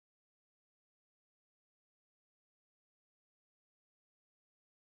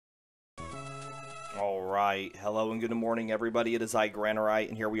Alright, hello and good morning everybody, it is I, Granorite,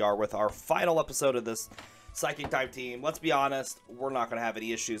 and here we are with our final episode of this Psychic type team. Let's be honest, we're not going to have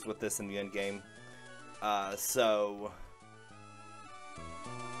any issues with this in the end game. Just a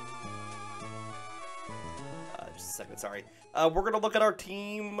second, sorry. We're going to look at our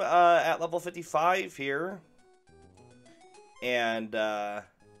team at level 55 here. And we're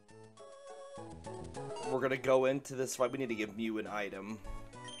going to go into this fight. We need to give Mew an item.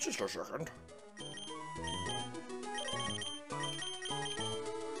 Just a second.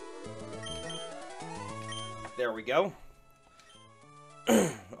 There we go.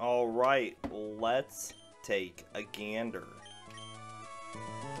 Alright, let's take a gander.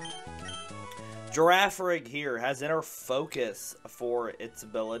 Girafarig here has inner focus for its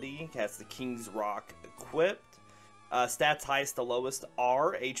ability. Has the King's Rock equipped. Stats highest to lowest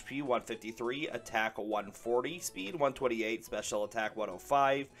are HP 153, attack 140, speed 128, special attack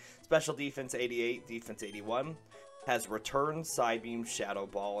 105, special defense 88, defense 81. Has Return, Side Beam, Shadow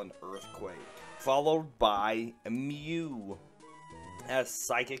Ball, and Earthquake. Followed by Mew. Has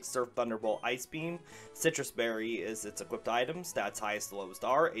Psychic, Surf, Thunderbolt, Ice Beam. Citrus Berry is its equipped item. Stats highest to lowest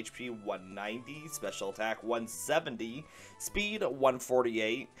are HP 190, special attack 170, speed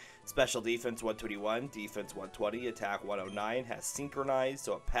 148, special defense 121, defense 120, attack 109. Has Synchronized,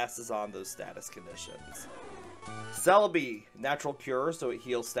 so it passes on those status conditions. Celebi, natural cure, so it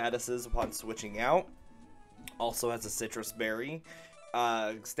heals statuses upon switching out. Also has a Citrus Berry.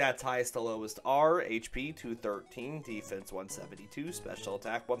 Stats highest to lowest are HP 213, defense 172, special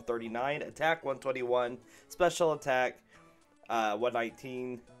attack 139, attack 121, special attack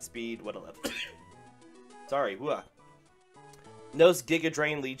 119, speed 111. Sorry, whoa. Knows Giga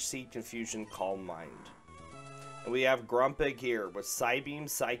Drain, Leech Seed, Confusion, Calm Mind. And we have Grumpig here with Psybeam,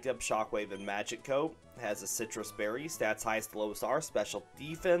 Psych Up, Shockwave, and Magic Coat. Has a Citrus Berry. Stats highest to lowest are special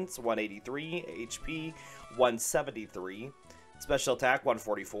defense 183, HP 173. Special attack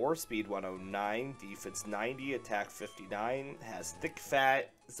 144, speed 109, defense 90, attack 59. Has thick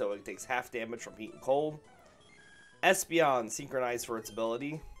fat, so it takes half damage from heat and cold. Espeon, synchronized for its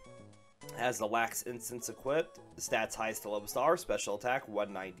ability. Has the Lax Instance equipped. Stats highest to lowest are special attack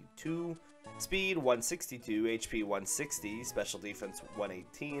 192, speed 162, HP 160, special defense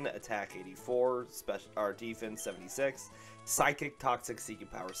 118, attack 84, defense 76, psychic, toxic, seeking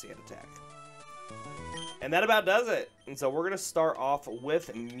power, sand attack. And that about does it. And so we're going to start off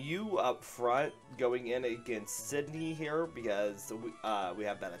with Mew up front, going in against Sydney here, because we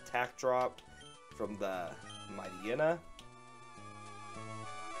have that attack drop from the Mightyena.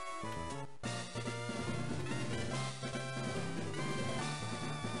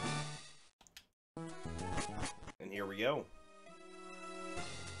 And here we go.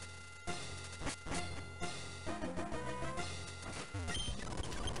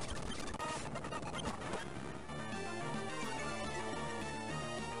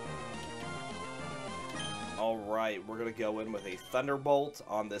 Alright, we're going to go in with a Thunderbolt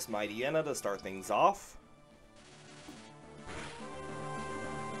on this Mightyena to start things off.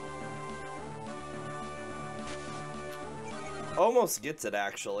 Almost gets it,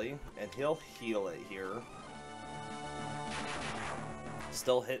 actually, and he'll heal it here.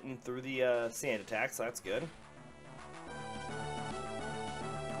 Still hitting through the sand attacks, so that's good.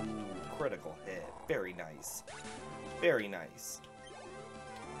 Ooh, critical hit. Very nice. Very nice.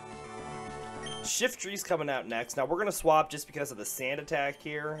 Shiftry's coming out next. Now we're going to swap just because of the sand attack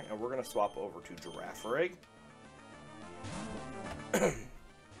here, and we're going to swap over to Girafarig.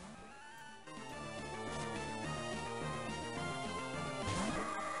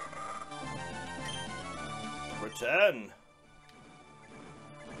 Pretend.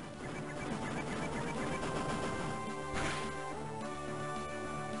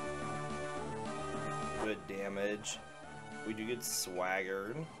 Good damage. We do get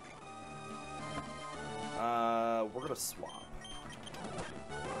swaggered. We're gonna swap.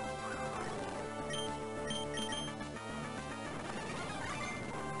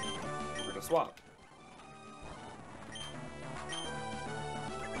 We're gonna swap.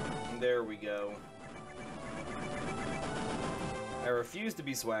 And there we go. I refuse to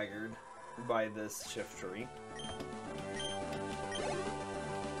be swaggered by this Shiftry.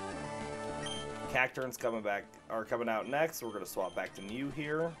 Cacturn's coming out next. We're gonna swap back to Mew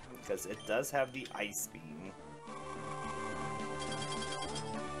here because it does have the Ice Beam.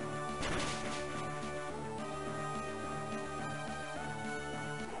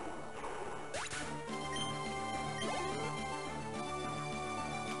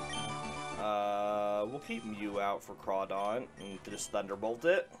 We'll keep Mew out for Crawdon and just Thunderbolt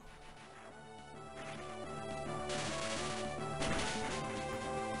it.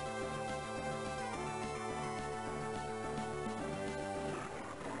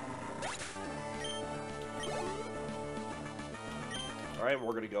 Alright,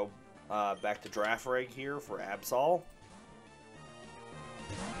 we're going to go back to Girafarig here for Absol.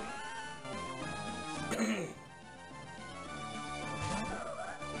 And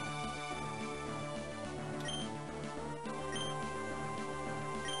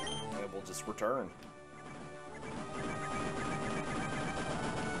we'll just return.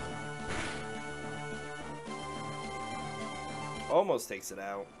 Almost takes it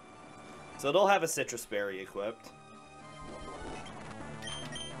out. So it'll have a Citrus Berry equipped.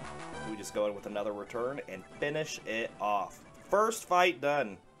 We just go in with another return and finish it off. First fight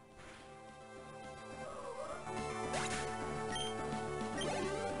done.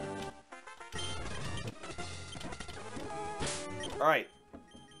 Alright.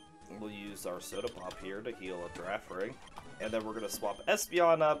 We'll use our Soda Pop here to heal a Girafarig. And then we're going to swap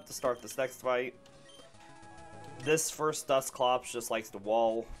Espeon up to start this next fight. This first Dusclops just likes to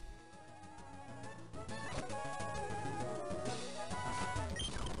wall.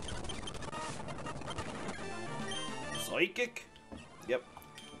 Psychic? Yep.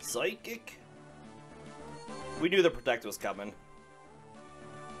 Psychic? We knew the Protect was coming.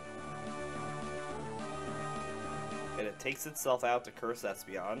 And it takes itself out to curse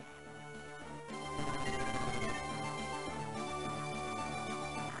Espeon.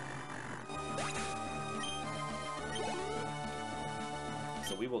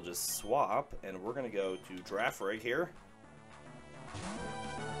 So we will just swap, and we're going to go to Girafarig here.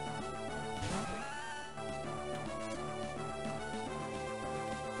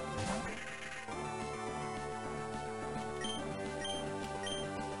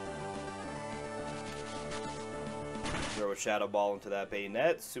 Throw a Shadow Ball into that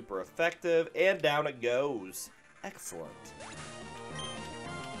Bayonet. Super effective. And down it goes. Excellent.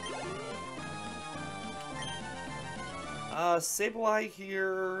 Sableye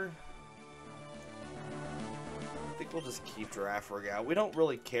here. I think we'll just keep Girafarig out. We don't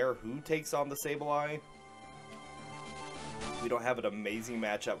really care who takes on the Sableye. We don't have an amazing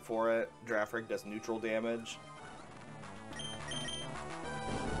matchup for it. Girafarig does neutral damage.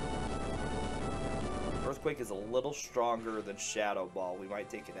 Earthquake is a little stronger than Shadow Ball. We might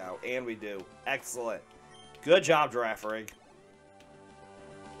take it out. And we do. Excellent. Good job, Girafarig.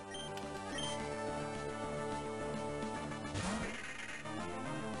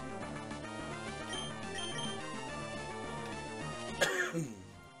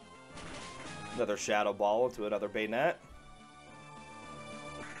 Another Shadow Ball into another Bayonet.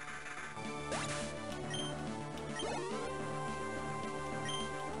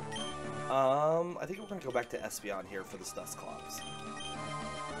 I think we're going to go back to Espeon here for the Dusclops.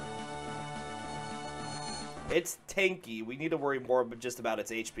 It's tanky. We need to worry more just about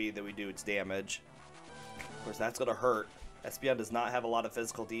its HP than we do its damage. Of course, that's going to hurt. Espeon does not have a lot of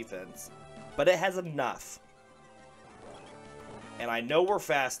physical defense, but it has enough. And I know we're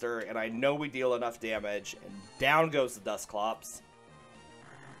faster, and I know we deal enough damage, and down goes the Dusclops.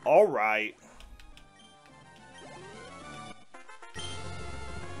 Alright.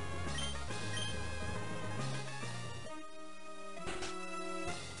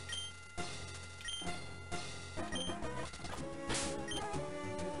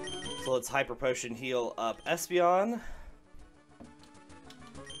 So let's Hyper Potion heal up Espeon.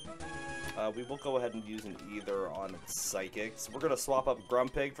 We will go ahead and use an Ether on its Psychics. We're going to swap up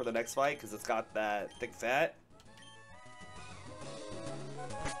Grumpig for the next fight because it's got that thick fat.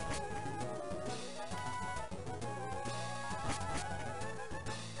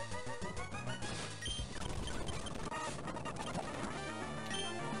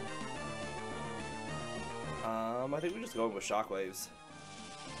 I think we're just going with Shockwaves.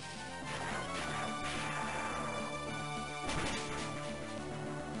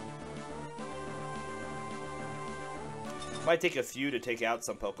 Might take a few to take out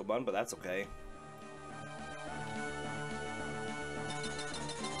some Pokemon, but that's okay.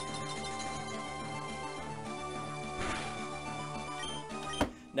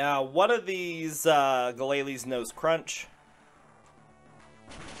 Now, one of these Galeli's knows Crunch.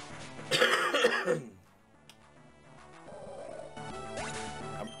 I'm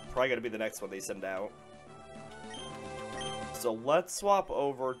probably going to be the next one they send out. So let's swap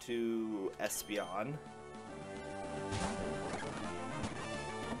over to Espeon.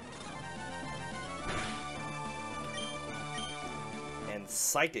 And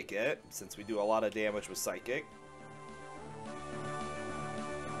Psychic it, since we do a lot of damage with Psychic.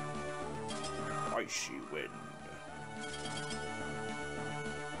 Icy Wind.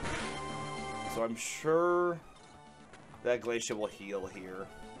 So I'm sure that Glacia will heal here.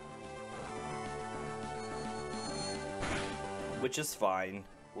 Which is fine.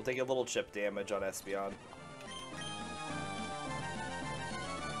 We'll take a little chip damage on Espeon.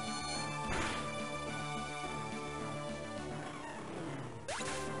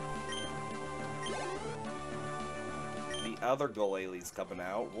 other Golali's coming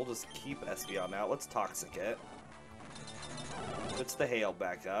out. We'll just keep Espeon out. Let's Toxic it. Puts the Hail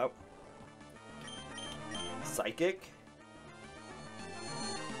back up. Psychic.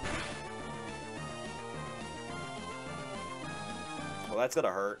 Well, that's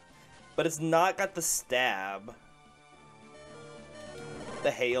gonna hurt. But it's not got the Stab.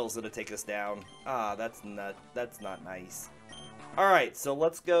 The Hail's gonna take us down. Ah, that's not nice. Alright, so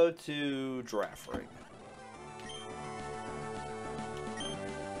let's go to Girafarig.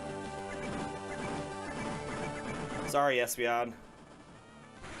 Sorry, Espeon.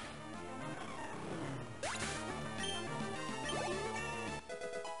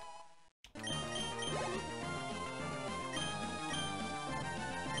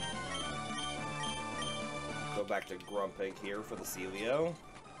 Go back to Grumpig here for the Celio.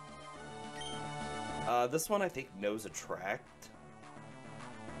 This one I think knows Attract.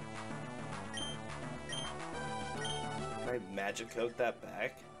 Can I Magic Coat that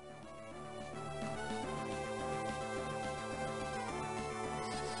back?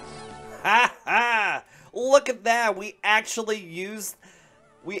 Ha ha! Look at that! We actually used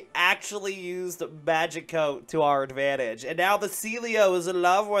Magic Coat to our advantage, and now the Celio is in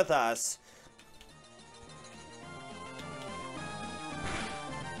love with us.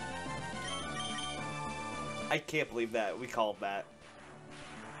 I can't believe that we called that.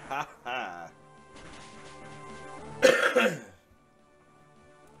 Ha ha!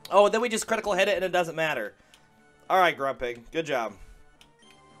 Oh, and then we just critical hit it, and it doesn't matter. All right, Grumpig, good job.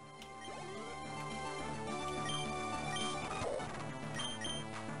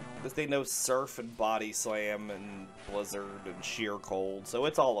 This thing knows Surf and Body Slam and Blizzard and Sheer Cold, so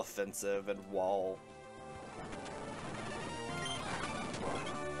it's all offensive and Wall.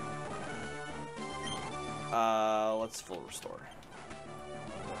 Let's full restore.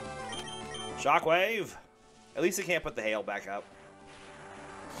 Shockwave! At least it can't put the Hail back up.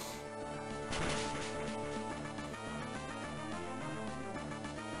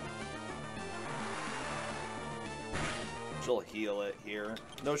 She'll heal it here.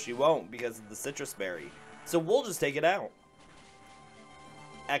 No, she won't because of the Citrus Berry. So we'll just take it out.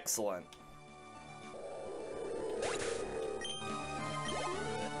 Excellent.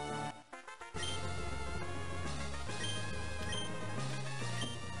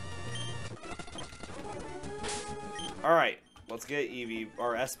 Alright, let's get Eevee,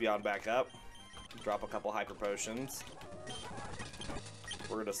 or Espeon back up. Drop a couple Hyper Potions.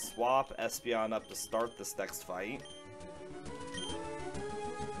 We're gonna swap Espeon up to start this next fight.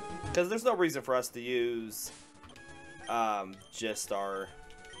 Because there's no reason for us to use just our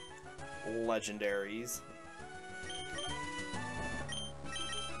legendaries.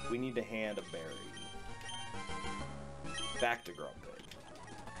 We need to hand a berry. Back to Grumpig.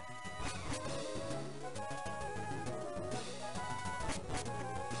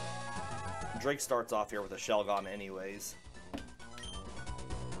 Drake starts off here with a Shelgon anyways.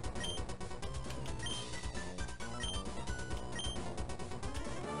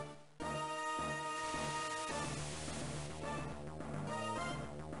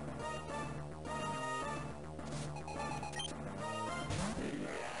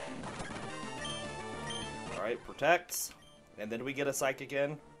 Alright, protects. And then we get a Psychic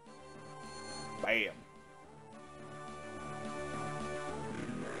in. Bam.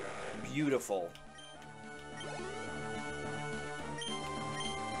 Beautiful.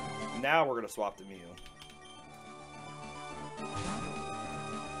 Now we're going to swap to Mew.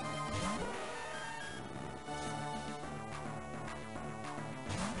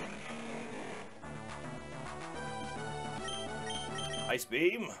 Ice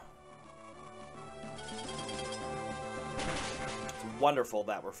Beam. It's wonderful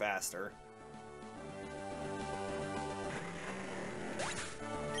that we're faster.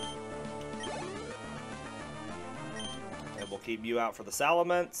 And we'll keep you out for the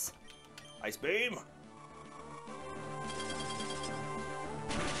Salamence. Ice Beam.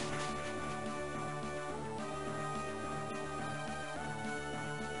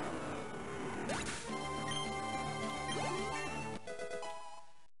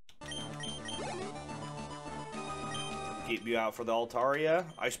 Keep you out for the Altaria.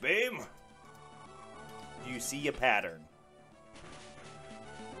 Ice Beam. Do you see a pattern?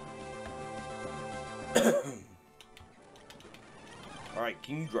 Alright,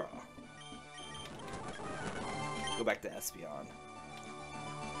 Kingdra. Go back to Espeon.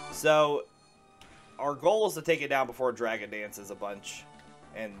 So, our goal is to take it down before Dragon dances a bunch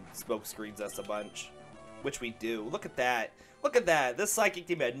and smoke screens us a bunch, which we do. Look at that. Look at that. This Psychic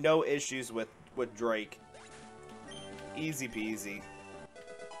team had no issues with Drake. Easy peasy.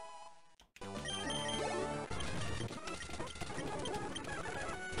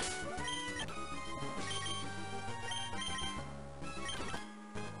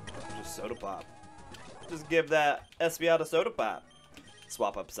 Soda Pop. Just give that Espeon a Soda Pop.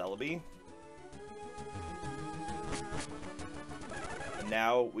 Swap up Celebi. And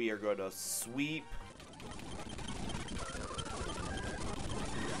now we are going to sweep.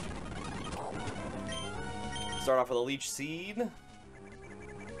 Start off with a Leech Seed.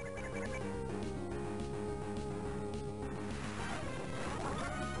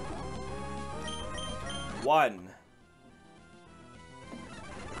 One.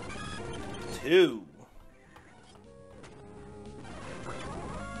 Two.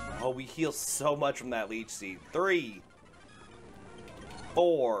 Oh, we heal so much from that Leech Seed. 3.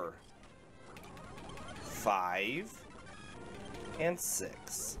 4. 5. And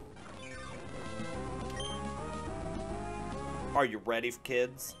 6. Are you ready,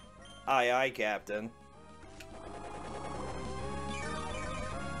 kids? Aye, aye, Captain.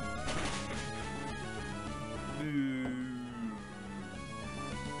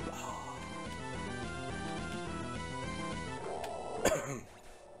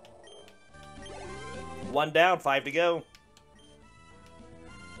 One down, 5 to go.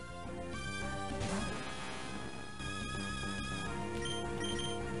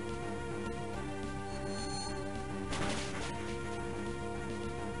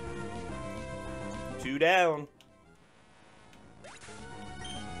 Two down.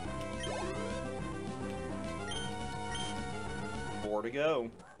 Four to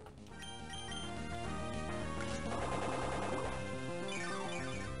go.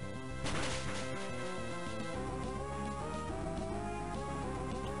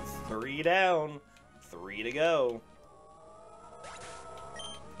 Three down. 3 to go.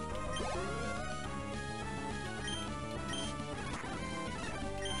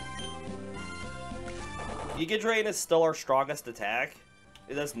 Giga Drain is still our strongest attack.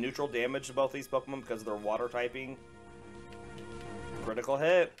 It does neutral damage to both these Pokemon because of their water typing. Critical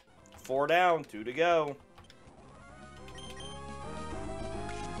hit. 4 down, 2 to go.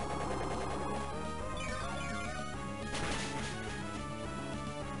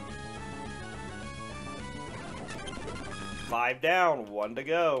 Five down, 1 to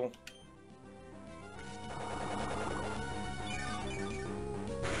go.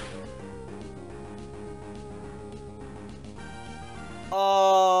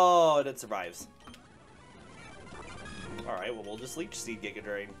 Oh, and it survives. Alright, well, we'll just Leech Seed Giga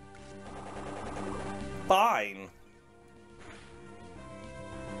Drain. Fine.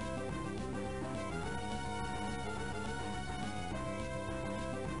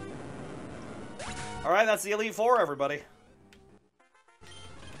 Alright, that's the Elite Four, everybody.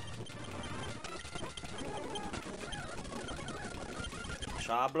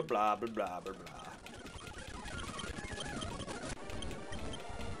 Blah, blah, blah, blah, blah, blah, blah.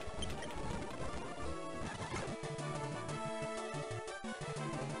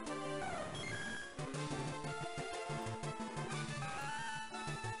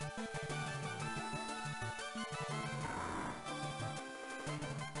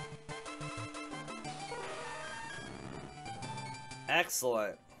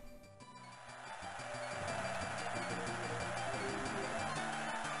 Excellent.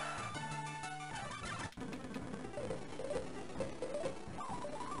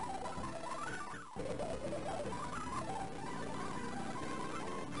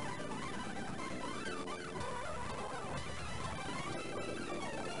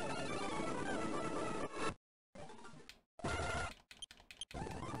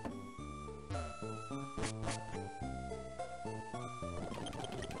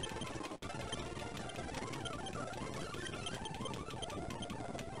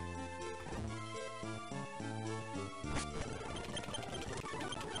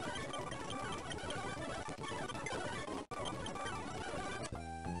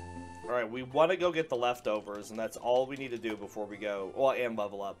 Alright, we want to go get the leftovers, and that's all we need to do before we go, well, and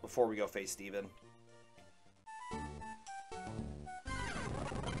level up, before we go face Steven.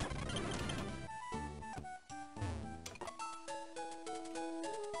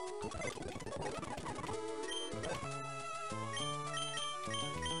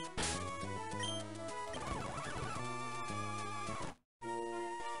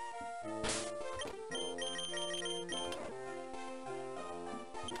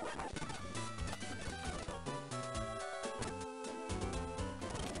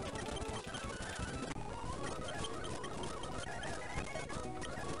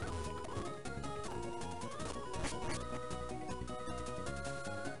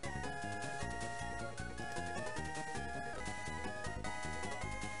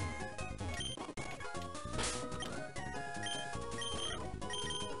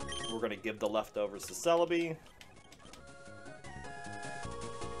 We're going to give the leftovers to Celebi.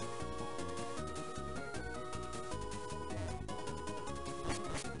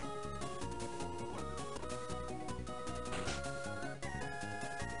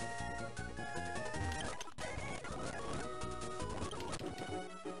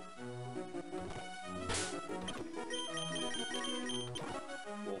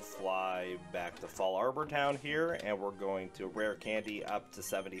 back to Fall Arbor Town here, and we're going to rare candy up to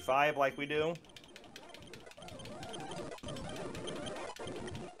 75 like we do.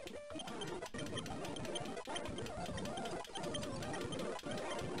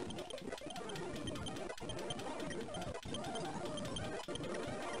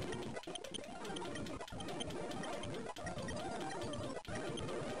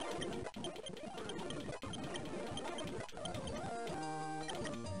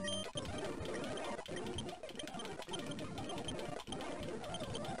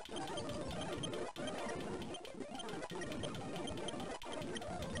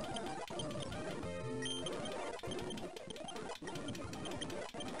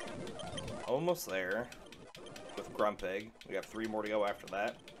 Almost there with Grumpig. We have 3 more to go after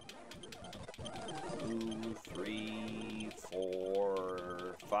that. 2, 3,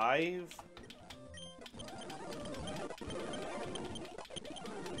 4, 5.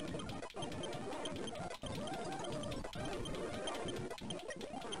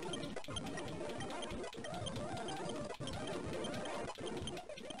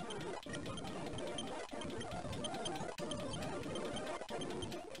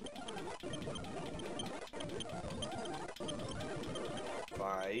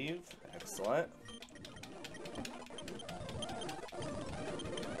 Excellent.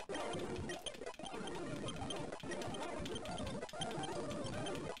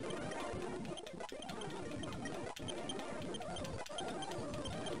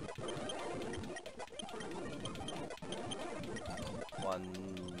 One,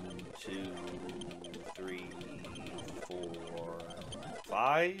 2, 3, 4,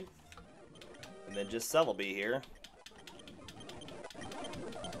 5. And then just Celebi here.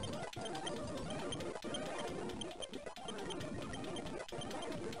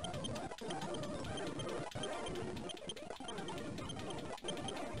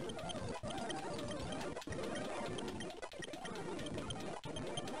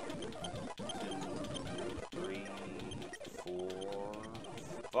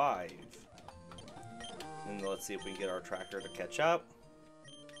 And let's see if we can get our tracker to catch up.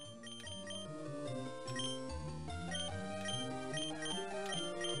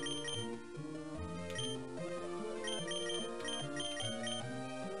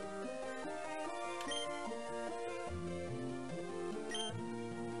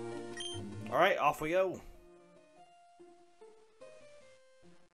 All right, off we go.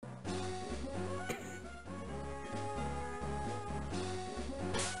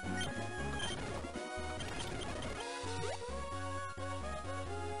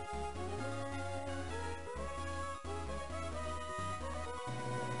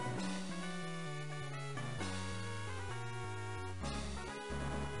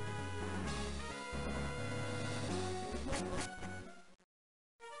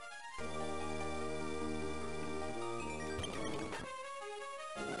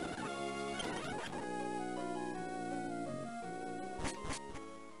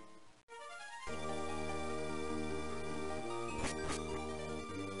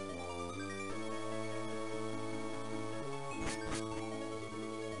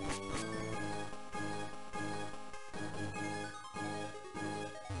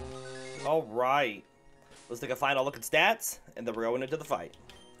 Alright, let's take a final look at stats, and then we're going into the fight.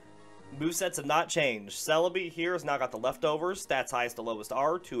 Movesets have not changed. Celebi here has now got the leftovers. Stats highest to lowest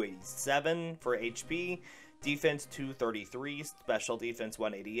are 287 for HP, defense 233, special defense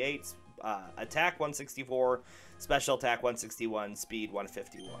 188, attack 164, special attack 161, speed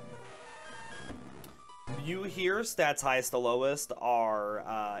 151. Mew here, stats highest to lowest are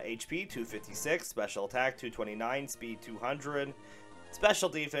HP 256, special attack 229, speed 200, special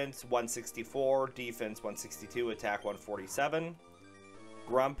defense 164, defense 162, attack 147.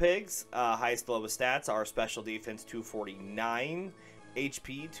 Grumpig's highest to lowest stats are special defense 249,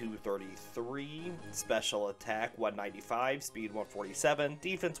 HP 233, special attack 195, speed 147,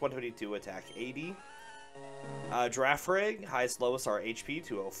 defense 122, attack 80. Girafarig, highest lowest are HP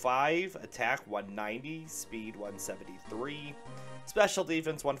 205, attack 190, speed 173, special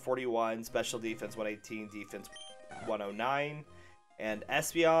defense 141, special defense 118, defense 109. And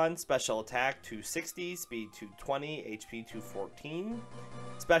Espeon, special attack 260, speed 220, HP 214,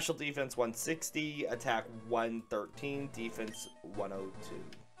 special defense 160, attack 113, defense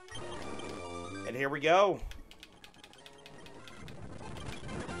 102. And here we go.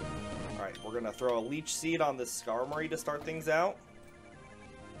 Alright, we're going to throw a Leech Seed on this Skarmory to start things out.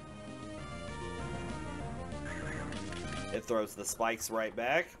 It throws the spikes right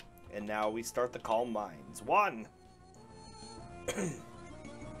back. And now we start the Calm Minds. 1!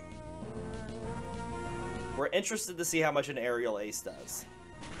 We're interested to see how much an Aerial Ace does.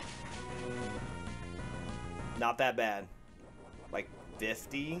 Not that bad. Like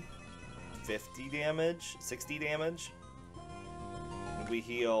 50 damage, 60 damage. We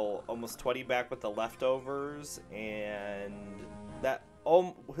heal almost 20 back with the leftovers, and that.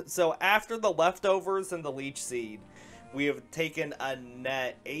 So after the leftovers and the leech seed, we have taken a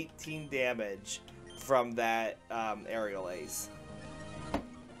net 18 damage from that aerial ace.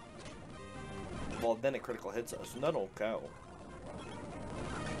 Well, then it critical hits us, and that'll count.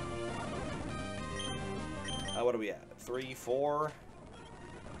 What are we at? 3, 4,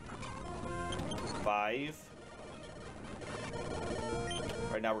 5.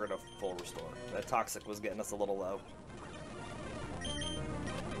 Right now we're gonna full restore. That toxic was getting us a little low.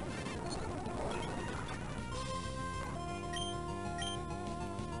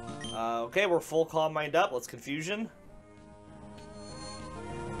 Okay, we're full calm mind up. Let's confusion.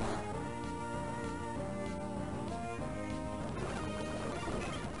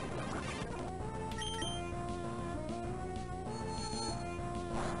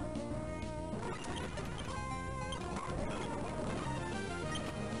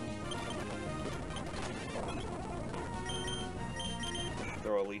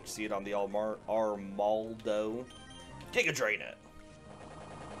 Throw a leech seed on the Armaldo. Giga Drain it.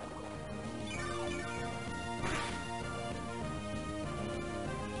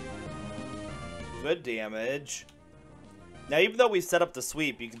 Good damage. Now, even though we set up the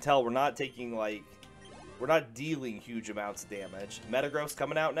sweep, you can tell we're not taking, like, we're not dealing huge amounts of damage. Metagross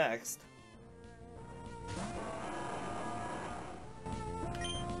coming out next.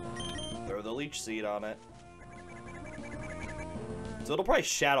 Throw the leech seed on it. So it'll probably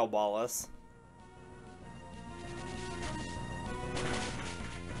Shadow Ball us.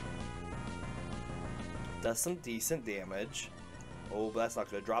 Does some decent damage. Oh, but that's not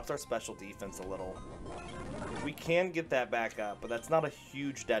good. Drops our special defense a little. We can get that back up, but that's not a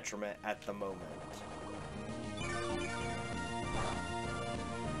huge detriment at the moment.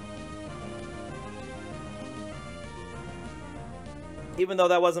 Even though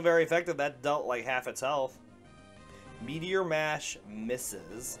that wasn't very effective, that dealt like half its health. Meteor Mash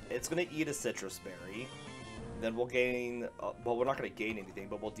misses. It's going to eat a Citrus Berry. Then we'll gain... well, we're not going to gain anything,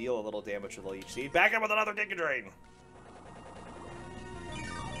 but we'll deal a little damage to the Leech Seed. Back up with another Giga Drain!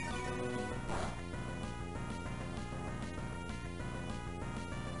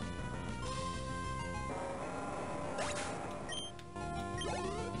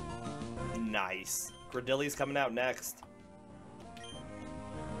 Nice. Gradilli's coming out next.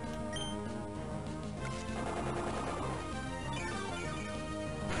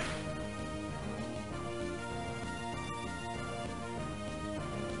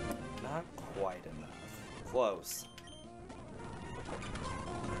 Not quite enough. Close.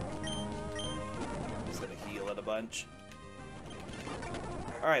 Just gonna heal it a bunch.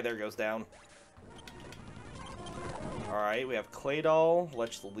 Alright, there goes down. Alright, we have Claydol.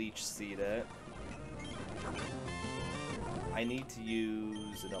 Let's Leech Seed it. I need to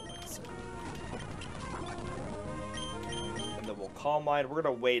use an Elixir. And then we'll Calm Mind. We're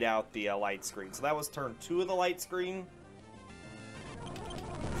going to wait out the light screen. So that was turn 2 of the light screen.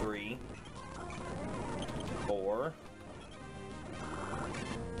 3. 4.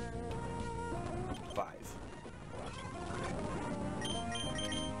 5.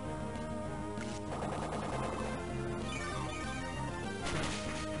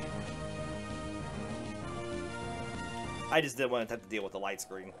 I just didn't want to have to deal with the light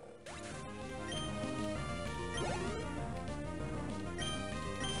screen.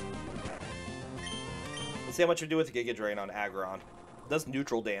 Let's see how much we do with the Giga Drain on Aggron. Does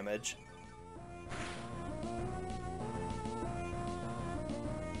neutral damage.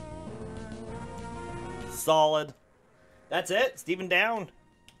 Solid. That's it. Steven down.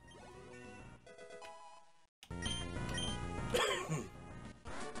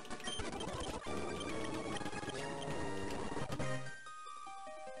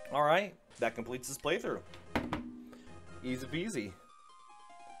 Alright, that completes this playthrough. Easy peasy.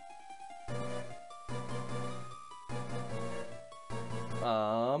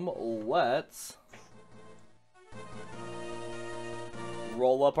 Let's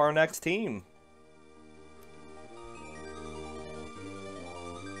roll up our next team.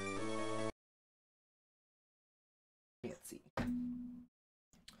 Can't see.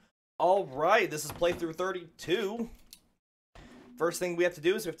 Alright, this is playthrough 32. First thing we have to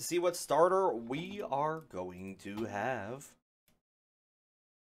do is we have to see what starter we are going to have.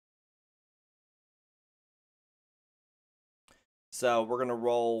 So we're going to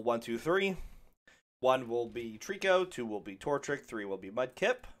roll 1, 2, 3. 1 will be Trico, 2 will be Torchic, 3 will be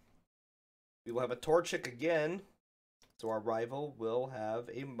Mudkip. We will have a Torchic again, so our rival will have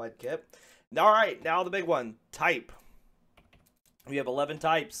a Mudkip. All right, now the big one, type. We have 11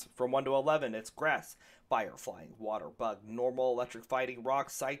 types from 1 to 11. It's grass, fire, flying, water, bug, normal, electric, fighting, rock,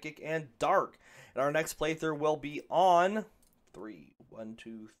 psychic, and dark. And our next playthrough will be on 3, 1,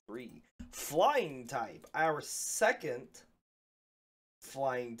 2, 3. Flying type, our second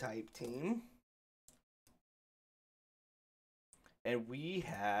flying type team. And we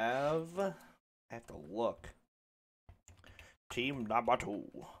have, I have to look. Team number 2.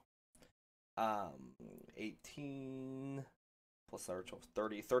 18 plus our 12,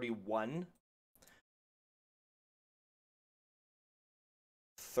 30, 31.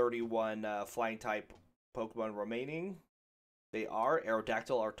 31 flying type Pokemon remaining. They are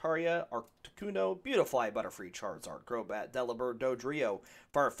Aerodactyl, Artaria, Articuno, Beautifly, Butterfree, Charizard, Crobat, Delibird, Dodrio,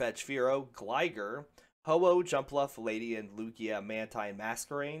 Farfetch, Fearow, Gligar, Ho-Oh, Jumpluff, Lady and Lugia, Mantine,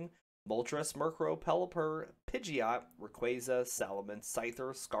 Masquerain, Moltres, Murkrow, Pelipper, Pidgeot, Rayquaza, Salamence,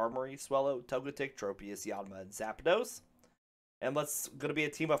 Scyther, Skarmory, Swellow, Togetic, Tropius, Yanma, and Zapdos. And gonna be a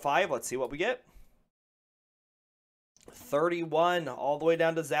team of 5. Let's see what we get. 31, all the way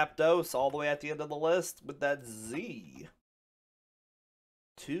down to Zapdos, all the way at the end of the list with that Z.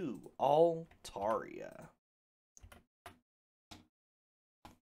 2, Altaria.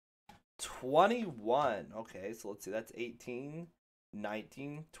 21. Okay, so let's see. That's 18,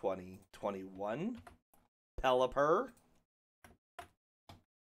 19, 20, 21. Pelipper.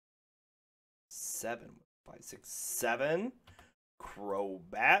 7, 5, 6, 7.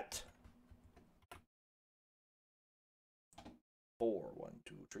 Crobat. 4, 1,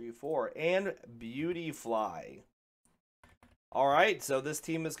 2, 3, 4. And Beautifly. Alright, so this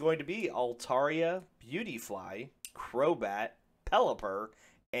team is going to be Altaria, Beautifly, Crobat, Pelipper,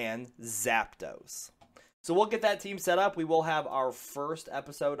 and Zapdos. So we'll get that team set up. We will have our first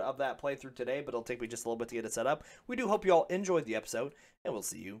episode of that playthrough today, but it'll take me just a little bit to get it set up. We do hope you all enjoyed the episode, and we'll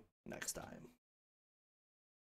see you next time.